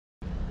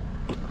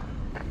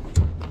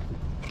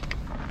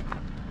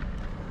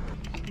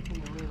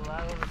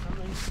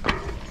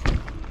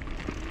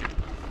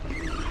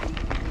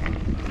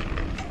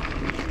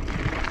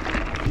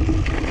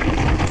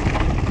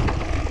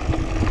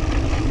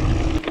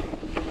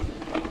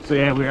So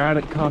yeah, we're out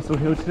at Castle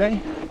Hill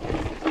today.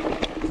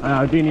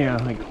 I've been here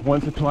like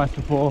once or twice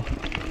before.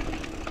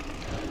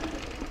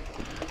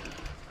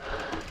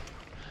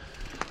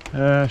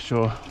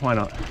 Sure, why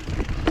not?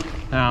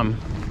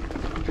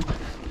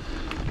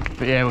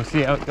 But yeah, we'll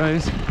see how it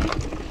goes.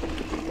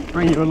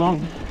 Bring you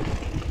along.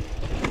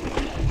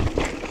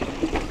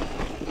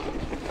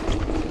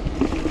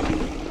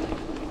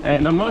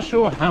 And I'm not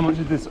sure how much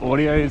of this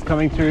audio is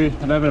coming through. I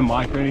don't have a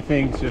mic or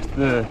anything, it's just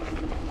the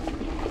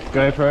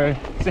GoPro.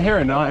 It's a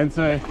Hero 9,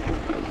 so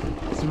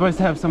it's supposed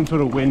to have some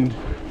sort of wind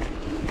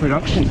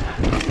production,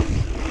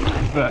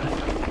 but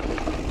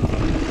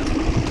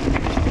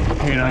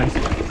who knows.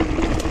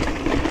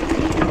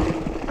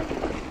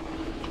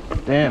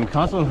 Damn,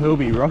 Castle Hill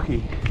be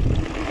rocky.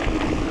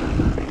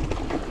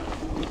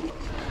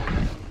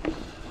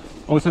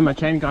 Also, my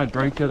chain guide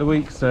broke the other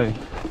week, so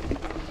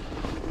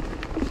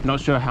not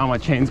sure how my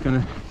chain's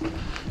gonna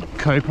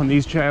cope on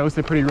these trails.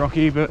 They're pretty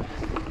rocky, but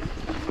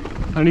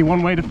only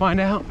one way to find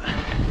out.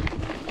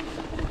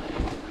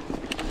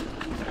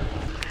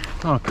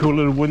 Oh, cool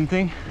little wooden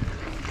thing.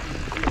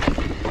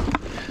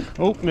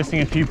 Oh, missing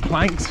a few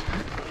planks.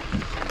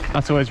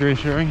 That's always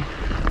reassuring.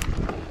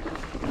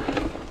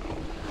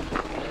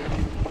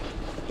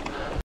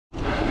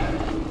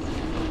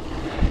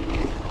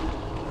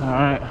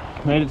 Alright,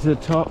 made it to the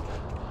top.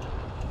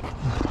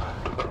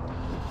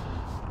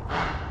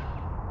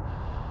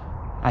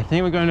 I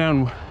think we're going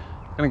down,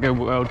 gonna go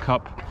World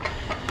Cup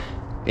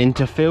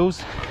into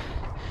Fills.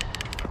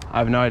 I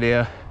have no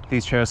idea.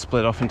 These trails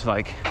split off into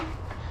like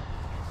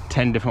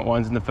 10 different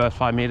ones in the first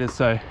 5 meters,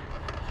 so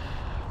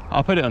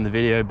I'll put it on the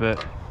video,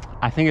 but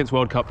I think it's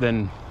World Cup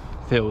then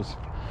Fills.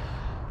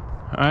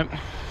 All right,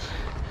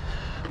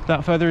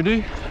 without further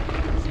ado,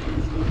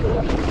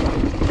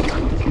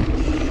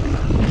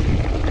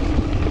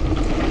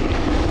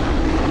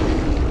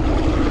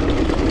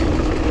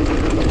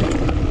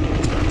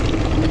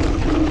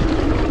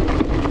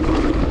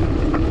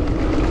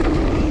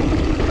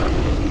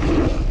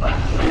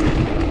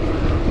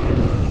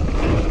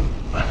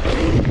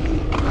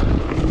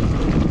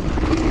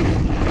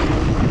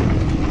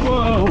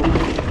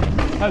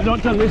 I've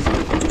not done this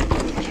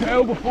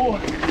trail before.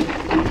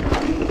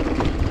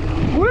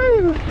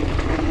 Woo!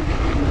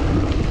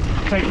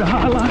 Take the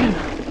high line.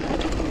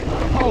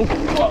 Oh,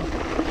 fuck.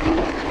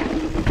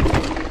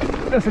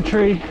 That's a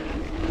tree.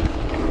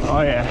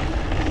 Oh, yeah.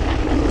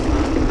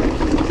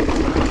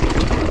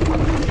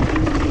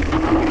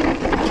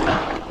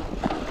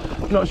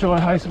 Not sure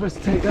how I'm supposed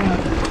to take that.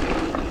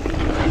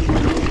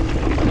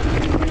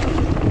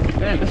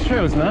 Man, this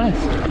trail is nice.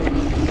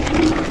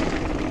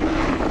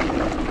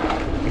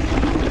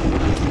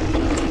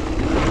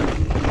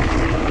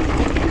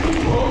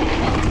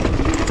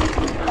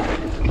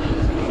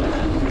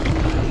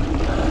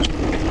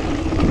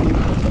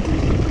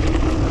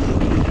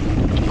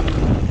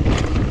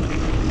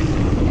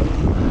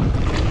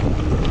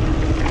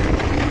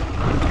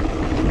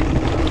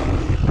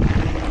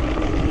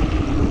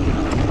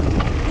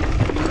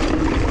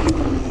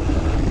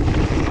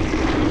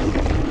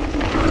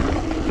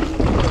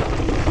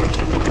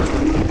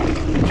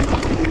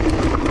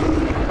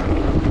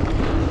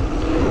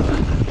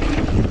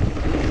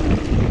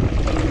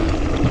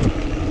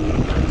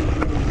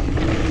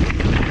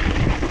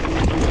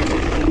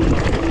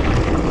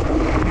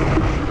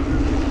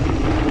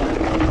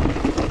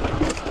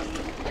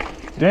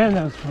 Damn,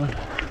 that was fun.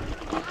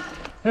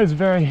 It was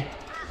very,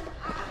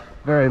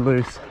 very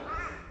loose.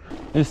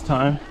 This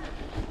time,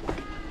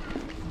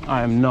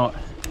 I am not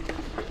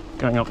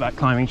going up that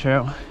climbing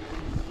trail.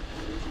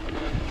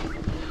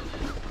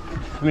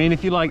 I mean,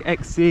 if you like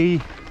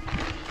XC,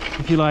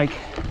 if you like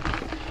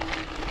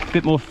a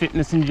bit more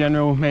fitness in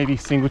general, maybe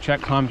single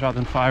track climbs rather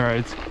than fire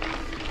roads,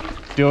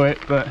 do it,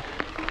 but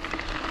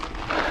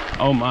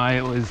oh my,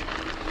 it was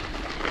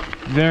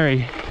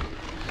very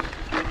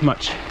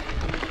much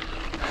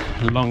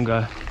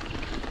longer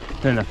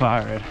than the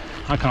fire road.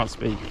 I can't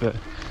speak, but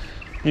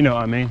you know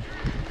what I mean.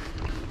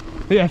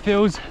 But yeah, it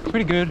feels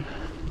pretty good.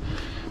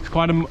 It's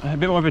quite a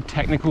bit more of a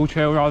technical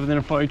trail rather than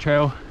a flowy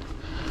trail.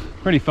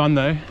 Pretty fun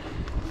though.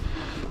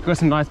 Got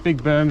some nice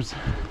big berms,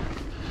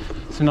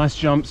 some nice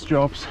jumps,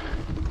 drops.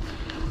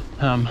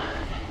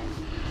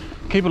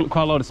 Keep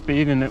quite a lot of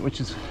speed in it,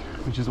 which is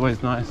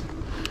always nice.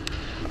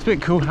 It's a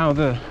bit cool how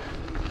the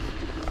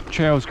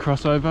trails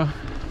cross over.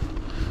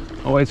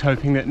 Always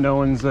hoping that no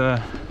one's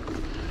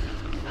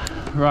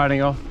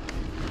riding off.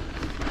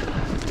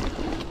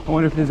 I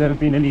wonder if there's ever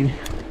been any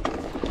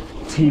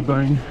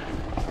T-bone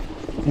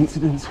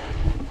incidents.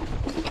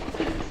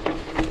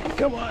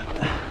 Come on.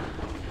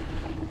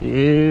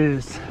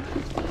 Yes.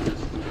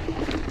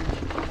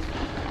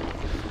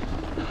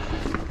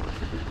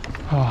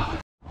 Oh,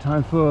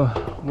 time for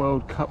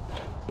World Cup.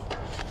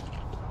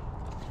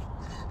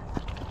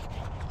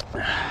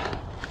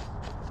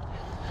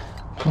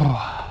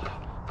 Oh,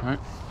 right.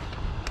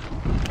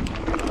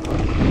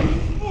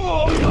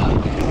 Oh,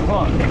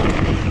 fuck.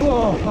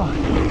 Oh, fuck.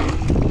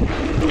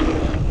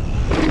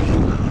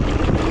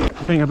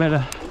 I think I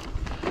better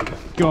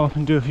go up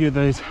and do a few of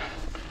those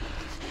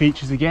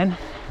features again.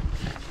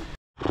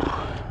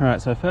 Alright,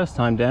 so first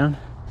time down,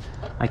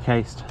 I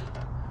cased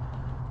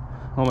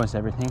almost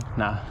everything.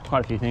 Nah,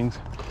 quite a few things.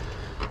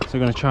 So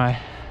we're gonna try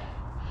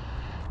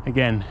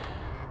again.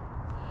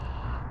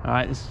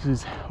 Alright, this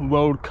is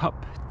World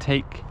Cup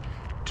take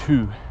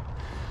 2.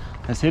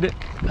 Let's hit it.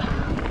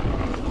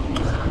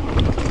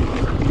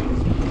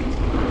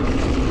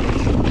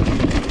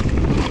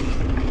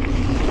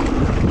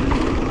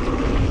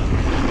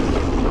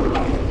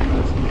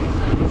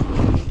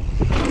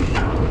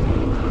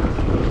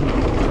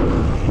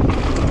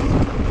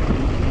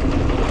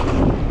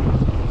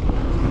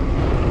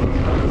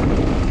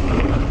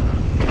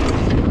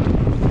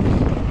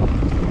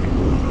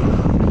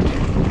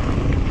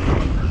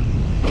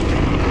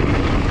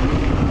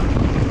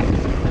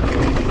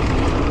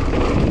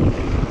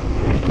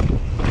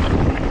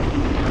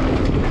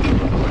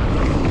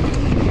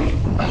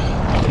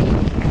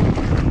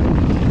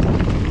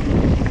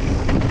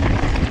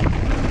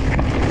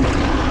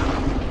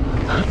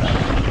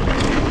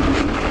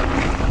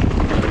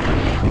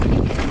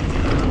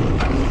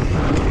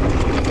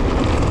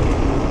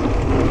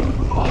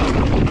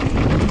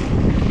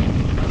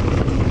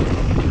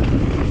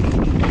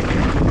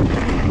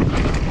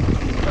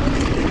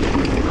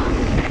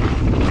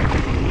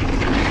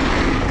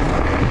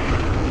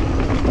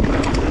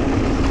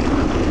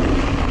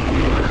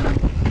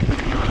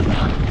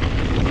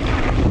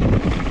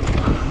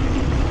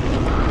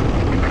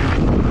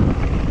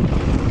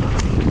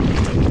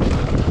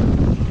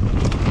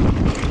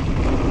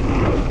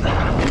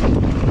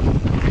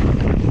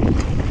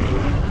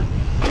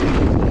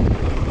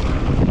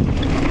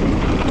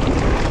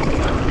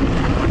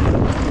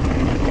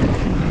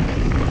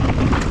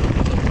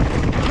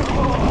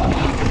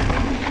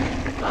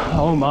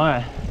 Oh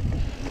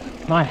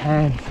my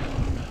hands.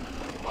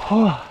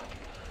 Oh,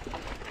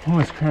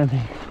 almost cramping.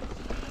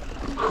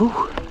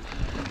 Whew.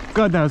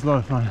 God, that was a lot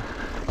of fun.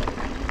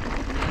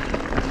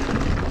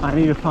 I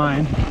need to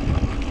find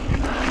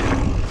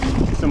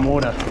some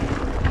water.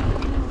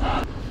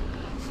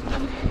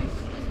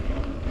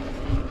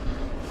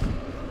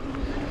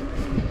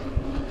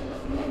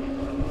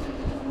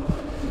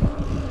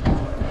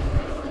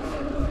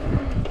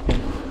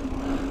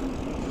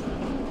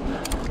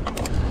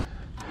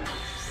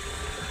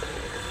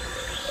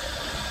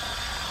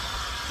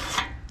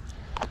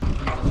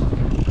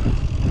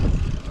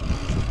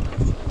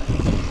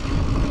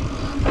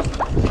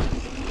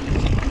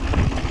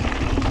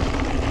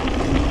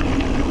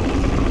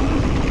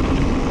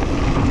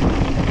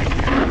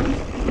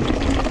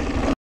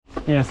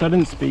 Yeah, so I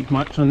didn't speak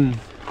much on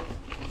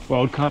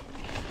World Cup.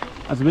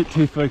 I was a bit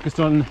too focused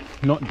on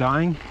not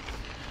dying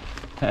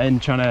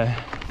and trying to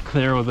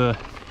clear all the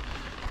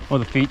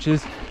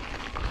features.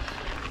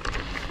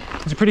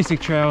 It's a pretty sick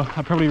trail.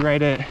 I'd probably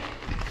rate it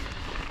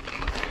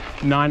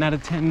 9 out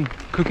of 10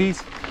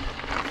 cookies.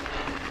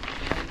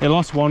 They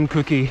lost one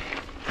cookie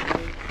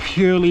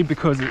purely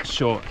because it's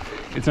short.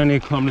 It's only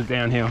 1 kilometer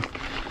downhill,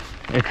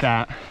 if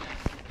that.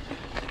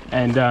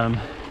 And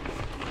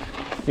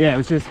yeah, it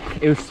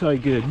was so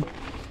good.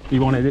 You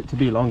wanted it to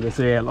be longer,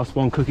 so yeah, I lost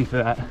one cookie for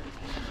that.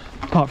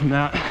 Apart from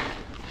that,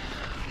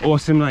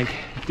 awesome like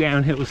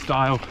downhill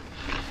style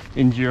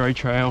enduro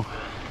trail.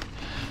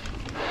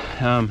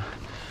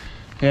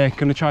 Yeah,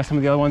 gonna try some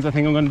of the other ones. I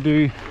think I'm gonna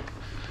do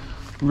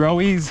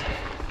Rowies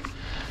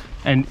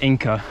and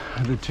Inca,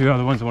 the 2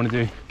 other ones I want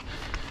to do.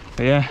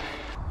 But yeah,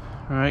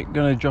 all right,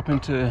 gonna drop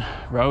into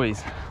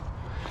Rowies.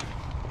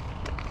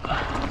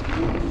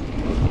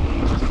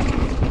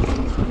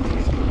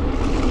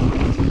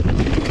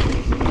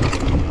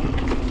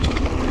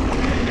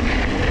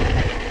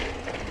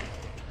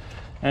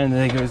 And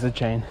there goes the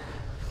chain.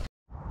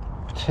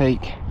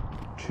 Take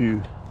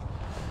 2.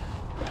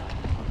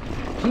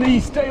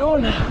 Please stay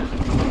on.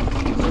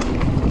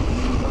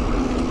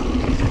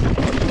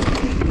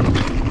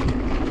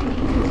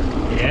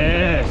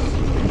 Yes.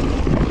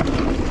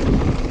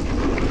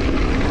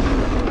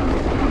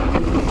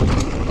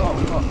 Oh.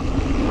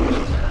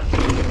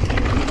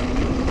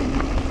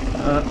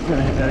 I'm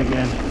gonna hit that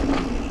again.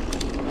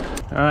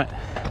 All right,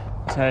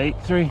 take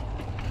 3.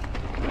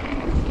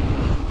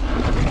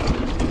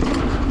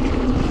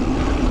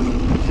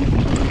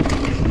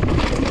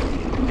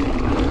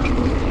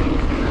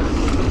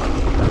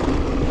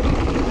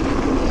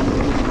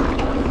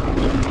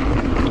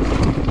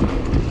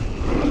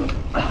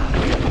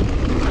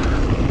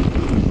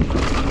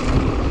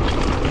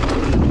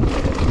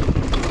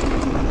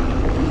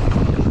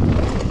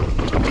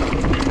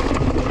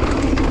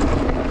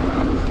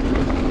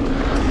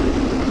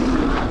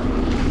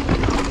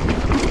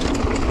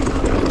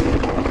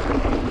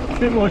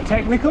 Bit more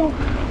technical.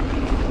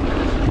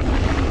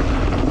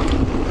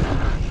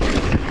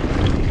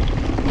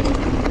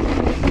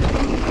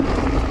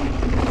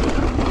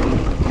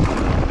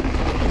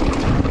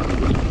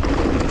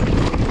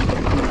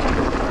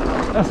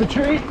 That's a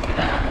treat.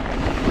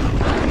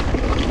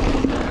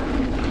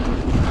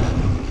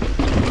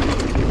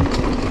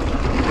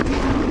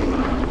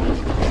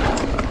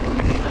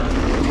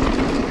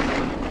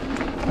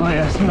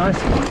 some nice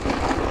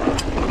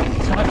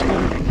tight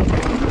fluid.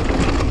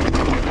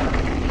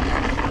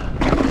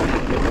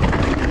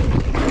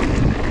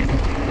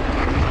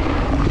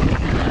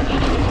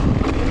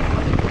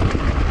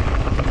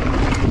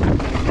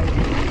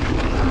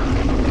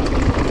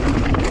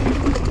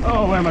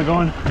 Oh, where am I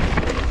going?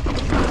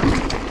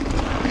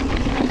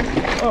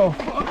 Oh,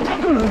 fuck,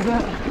 I'm gonna lose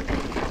that.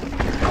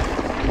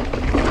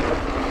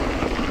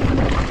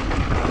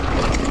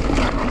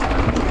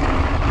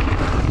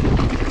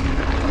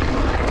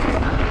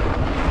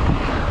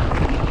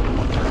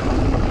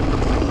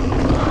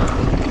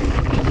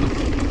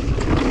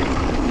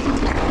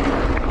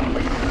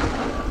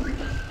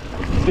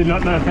 Did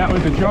not know if that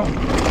was a drop.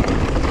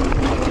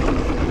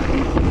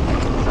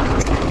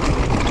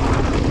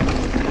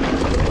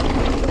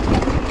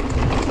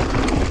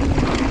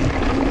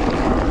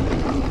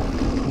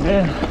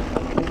 Yeah.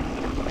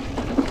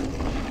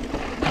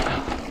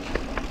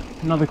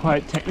 Another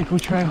quite technical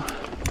trail.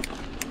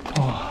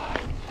 Oh.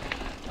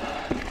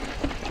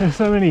 There's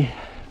so many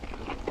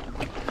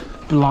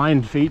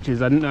blind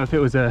features. I didn't know if it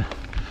was a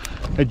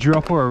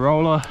drop or a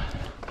roller,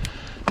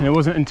 and it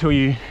wasn't until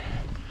you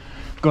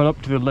got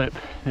up to the lip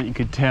that you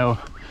could tell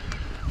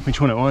which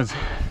one it was.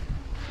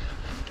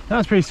 That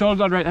was pretty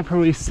solid. I'd rate that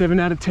probably 7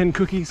 out of 10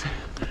 cookies.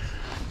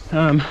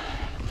 Again,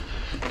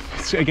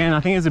 I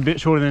think it's a bit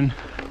shorter than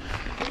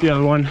the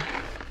other one,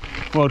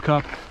 World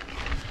Cup.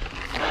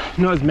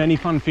 Not as many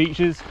fun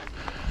features.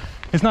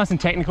 It's nice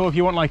and technical if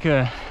you want like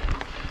a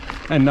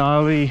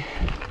gnarly,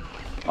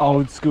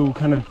 old school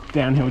kind of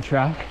downhill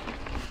track.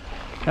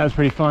 That was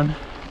pretty fun.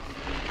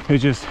 It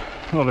was just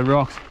a lot of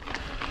rocks.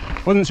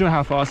 Wasn't sure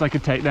how fast I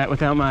could take that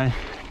without my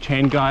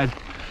chain guide,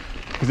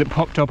 because it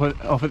popped off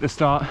at the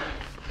start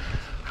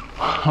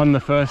on the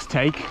first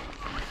take.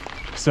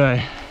 So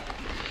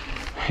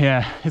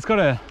yeah, it's got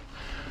a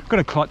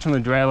clutch on the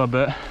derailleur,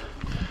 but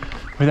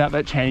without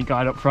that chain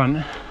guide up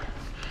front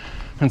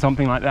and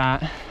something like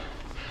that,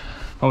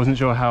 I wasn't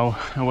sure how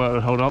well it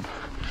would hold up.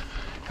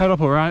 Held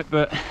up all right,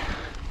 but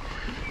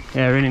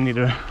yeah, I really need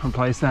to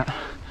replace that.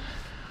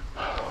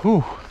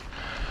 Whew.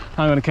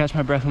 I'm gonna catch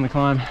my breath on the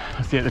climb.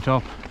 I'll see you at the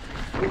top.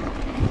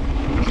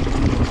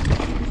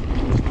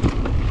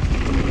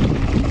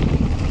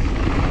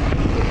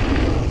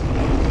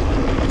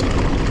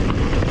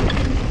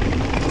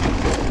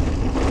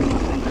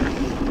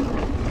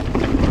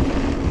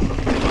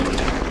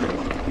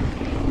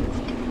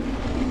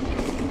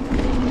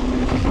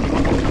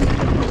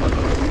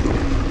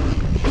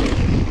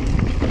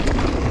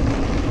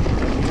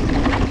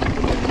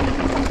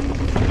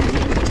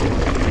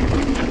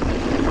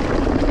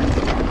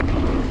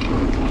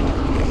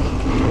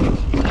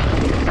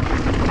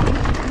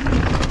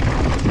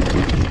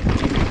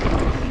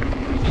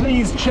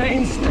 Please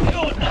chain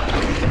still.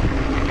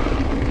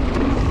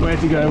 Where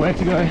to go, where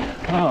to go?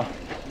 Oh,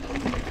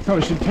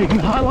 probably should have taken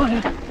the high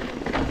line.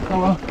 Oh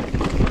well.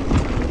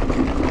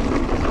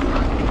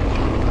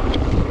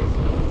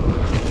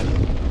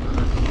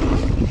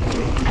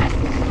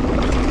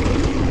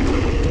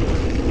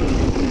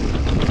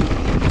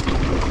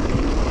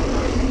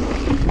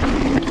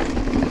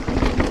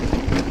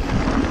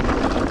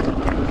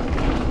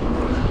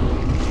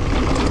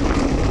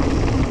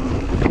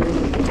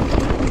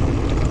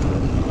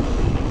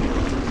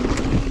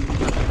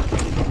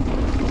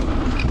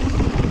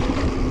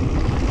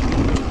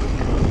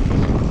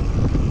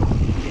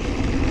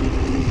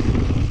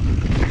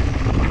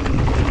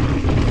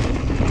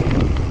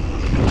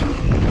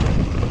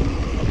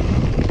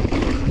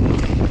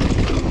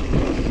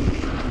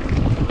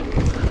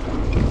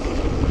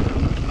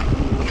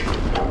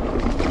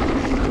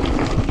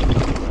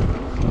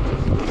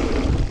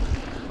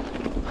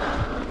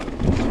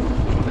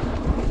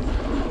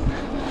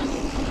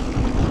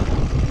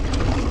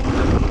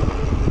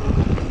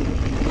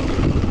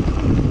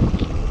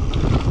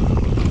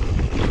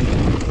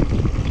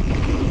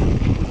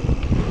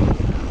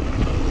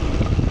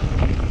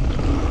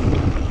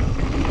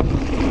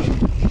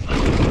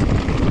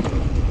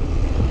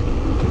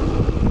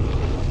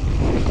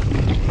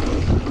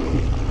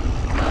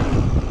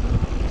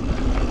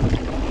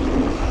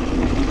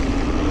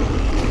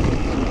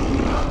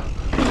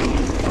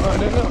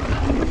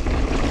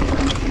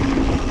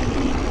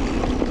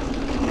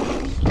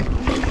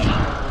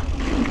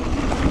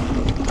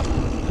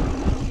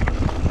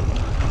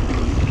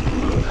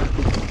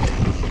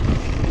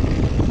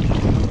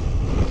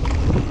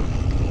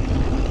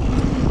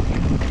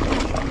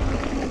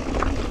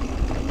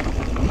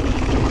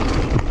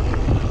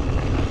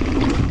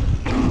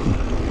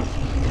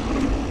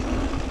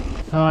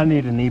 Oh, I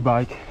need an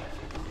e-bike.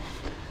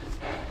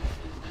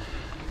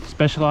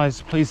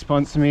 Specialized, please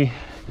sponsor me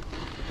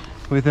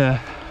with a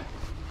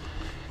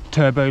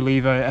Turbo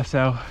Levo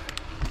SL.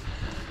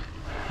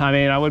 I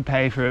mean, I would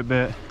pay for it,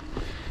 but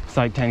it's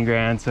like 10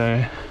 grand,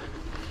 so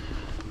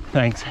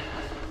thanks.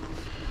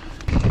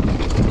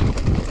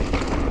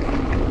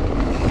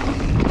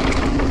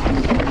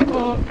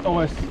 Oh,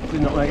 almost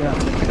did not make that.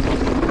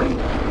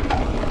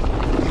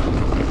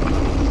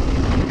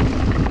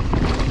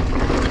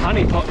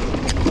 Honey pot.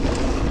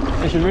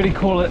 I should really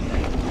call it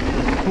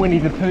Winnie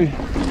the Pooh.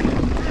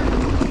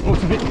 Oh,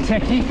 it's a bit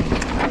techy.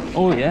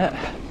 Oh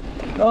yeah.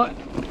 Oh,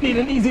 need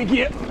an easy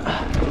gear.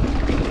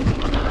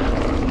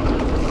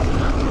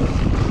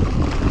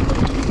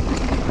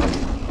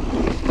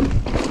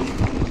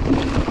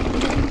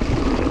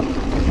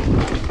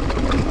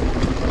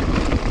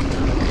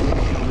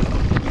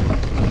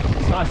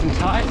 It's nice and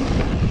tight.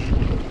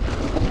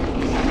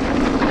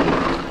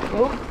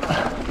 Oh.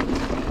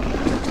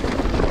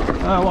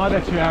 Oh, why are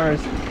there 2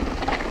 arrows?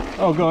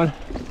 Oh god.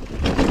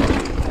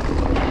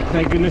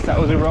 Thank goodness that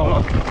was a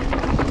roll-on.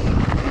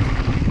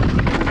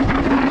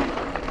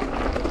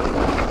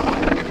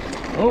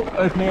 Oh,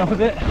 opening up a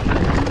bit.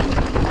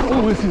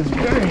 Oh, this is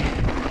very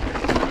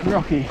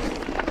rocky.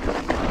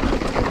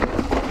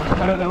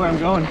 I don't know where I'm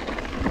going,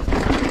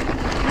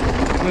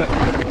 but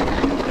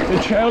the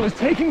trail is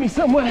taking me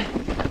somewhere.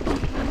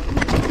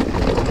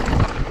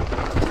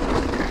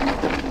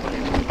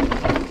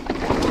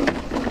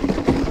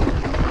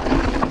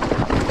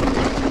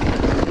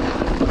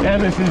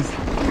 And this is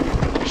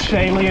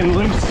shaly and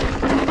loose.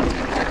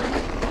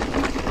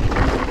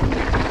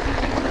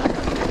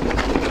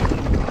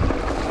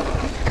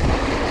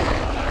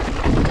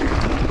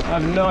 I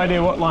have no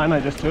idea what line I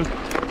just took.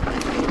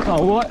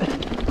 Oh, what?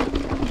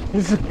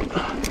 Is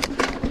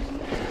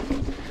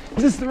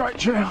this the right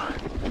trail?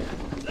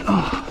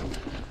 Oh,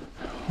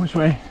 which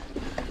way?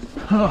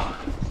 Oh,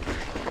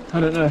 I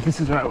don't know if this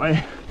is the right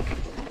way,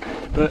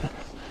 but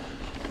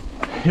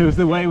it was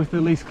the way with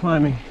the least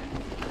climbing.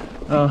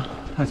 Oh,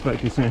 I spoke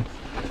too soon.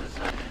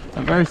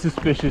 I'm very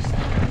suspicious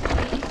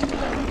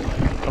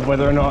of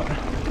whether or not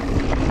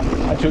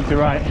I took the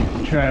right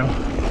trail.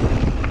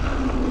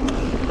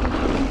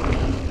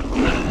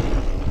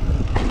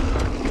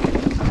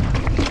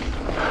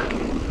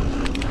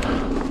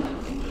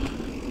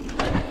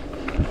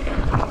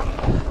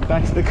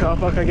 Back to the car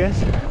park, I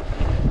guess.